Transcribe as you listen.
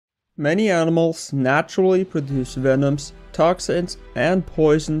Many animals naturally produce venoms, toxins, and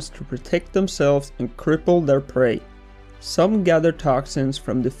poisons to protect themselves and cripple their prey. Some gather toxins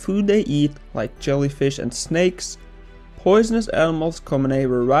from the food they eat, like jellyfish and snakes. Poisonous animals come in a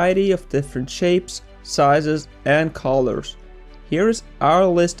variety of different shapes, sizes, and colors. Here is our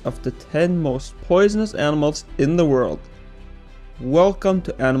list of the 10 most poisonous animals in the world. Welcome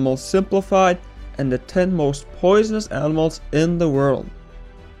to Animals Simplified and the 10 most poisonous animals in the world.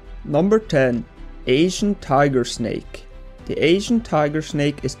 Number 10. Asian tiger snake. The Asian tiger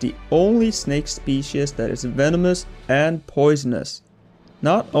snake is the only snake species that is venomous and poisonous.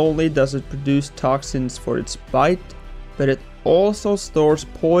 Not only does it produce toxins for its bite, but it also stores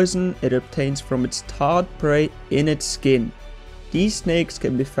poison it obtains from its tawed prey in its skin. These snakes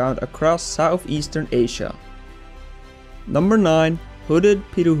can be found across Southeastern Asia. Number 9. Hooded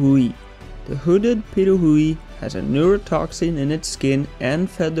piruhui. The hooded piruhui has a neurotoxin in its skin and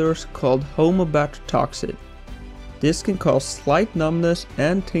feathers called homobatrotoxin. This can cause slight numbness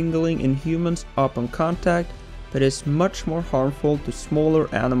and tingling in humans upon contact, but is much more harmful to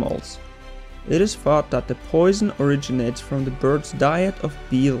smaller animals. It is thought that the poison originates from the bird's diet of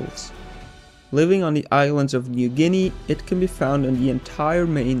beetles. Living on the islands of New Guinea, it can be found on the entire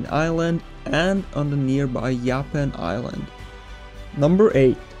main island and on the nearby Yapen Island. Number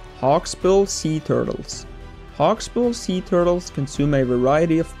 8. Hawksbill sea turtles. Hawksbill sea turtles consume a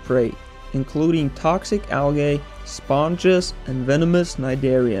variety of prey, including toxic algae, sponges, and venomous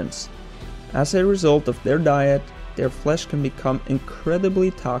cnidarians. As a result of their diet, their flesh can become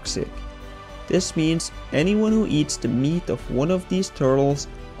incredibly toxic. This means anyone who eats the meat of one of these turtles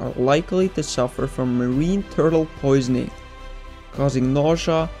are likely to suffer from marine turtle poisoning, causing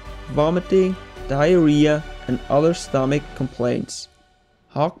nausea, vomiting, diarrhea, and other stomach complaints.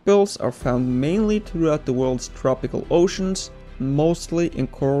 Hawkbills are found mainly throughout the world's tropical oceans, mostly in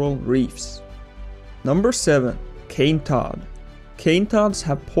coral reefs. Number 7. Cane Toad. Cane toads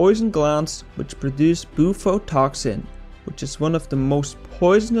have poison glands which produce bufotoxin, which is one of the most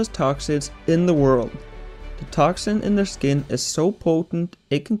poisonous toxins in the world. The toxin in their skin is so potent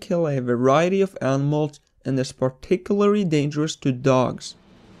it can kill a variety of animals and is particularly dangerous to dogs.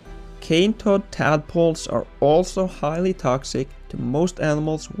 Cane toad tadpoles are also highly toxic to most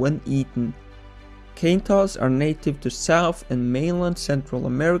animals when eaten. Cane toads are native to South and mainland Central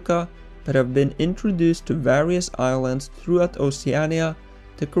America, but have been introduced to various islands throughout Oceania,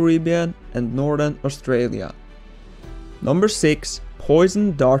 the Caribbean, and northern Australia. Number 6.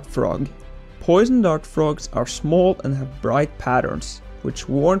 Poison dart frog. Poison dart frogs are small and have bright patterns, which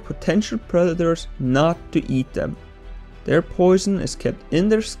warn potential predators not to eat them. Their poison is kept in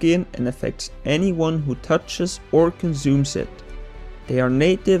their skin and affects anyone who touches or consumes it. They are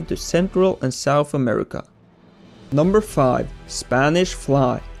native to Central and South America. Number 5. Spanish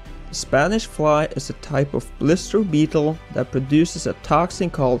fly. The Spanish fly is a type of blister beetle that produces a toxin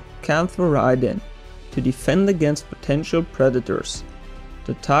called cantharidin to defend against potential predators.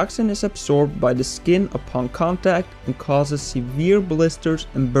 The toxin is absorbed by the skin upon contact and causes severe blisters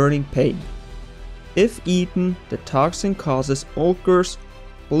and burning pain. If eaten, the toxin causes ulcers,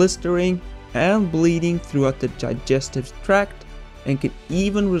 blistering, and bleeding throughout the digestive tract and can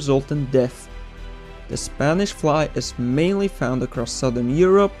even result in death. The Spanish fly is mainly found across southern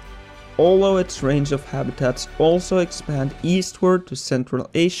Europe, although its range of habitats also expand eastward to Central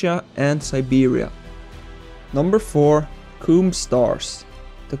Asia and Siberia. Number 4. Comb stars.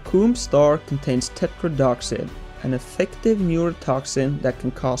 The comb star contains tetrodotoxin, an effective neurotoxin that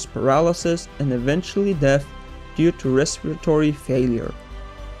can cause paralysis and eventually death due to respiratory failure.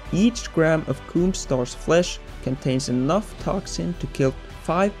 Each gram of comb star's flesh contains enough toxin to kill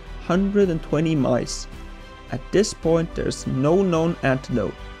 520 mice. At this point, there is no known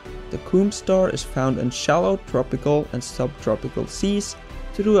antidote. The comb star is found in shallow tropical and subtropical seas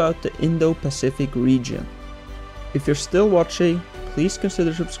throughout the Indo-Pacific region. If you're still watching, please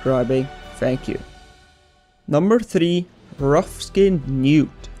consider subscribing. Thank you. Number 3. Rough-skinned newt.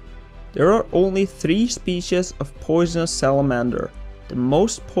 There are only 3 species of poisonous salamander, the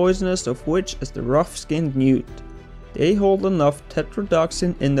most poisonous of which is the rough-skinned newt. They hold enough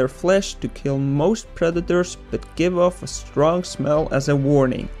tetrodotoxin in their flesh to kill most predators but give off a strong smell as a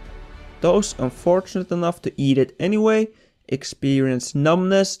warning. Those unfortunate enough to eat it anyway experience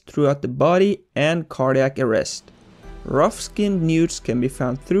numbness throughout the body and cardiac arrest. Rough-skinned newts can be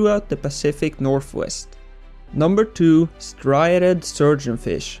found throughout the Pacific Northwest. Number 2. Striated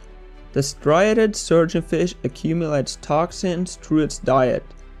surgeonfish. The striated surgeonfish accumulates toxins through its diet.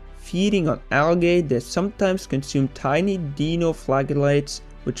 Feeding on algae, they sometimes consume tiny dinoflagellates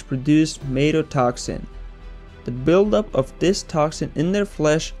which produce madotoxin. The buildup of this toxin in their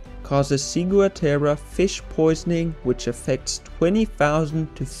flesh causes ciguatera fish poisoning, which affects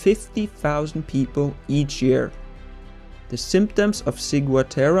 20,000 to 50,000 people each year. The symptoms of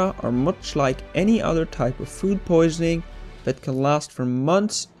ciguatera are much like any other type of food poisoning that can last from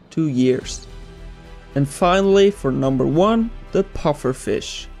months to years. And finally, for number 1, the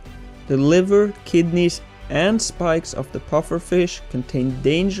pufferfish. The liver, kidneys, and spikes of the pufferfish contain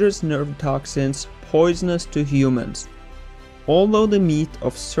dangerous nerve toxins poisonous to humans. Although the meat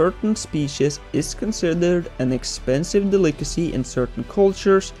of certain species is considered an expensive delicacy in certain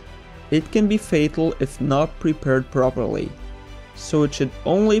cultures, it can be fatal if not prepared properly. So it should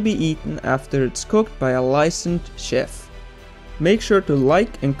only be eaten after it's cooked by a licensed chef. Make sure to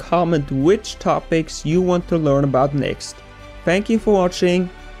like and comment which topics you want to learn about next. Thank you for watching.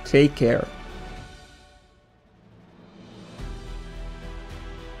 Take care.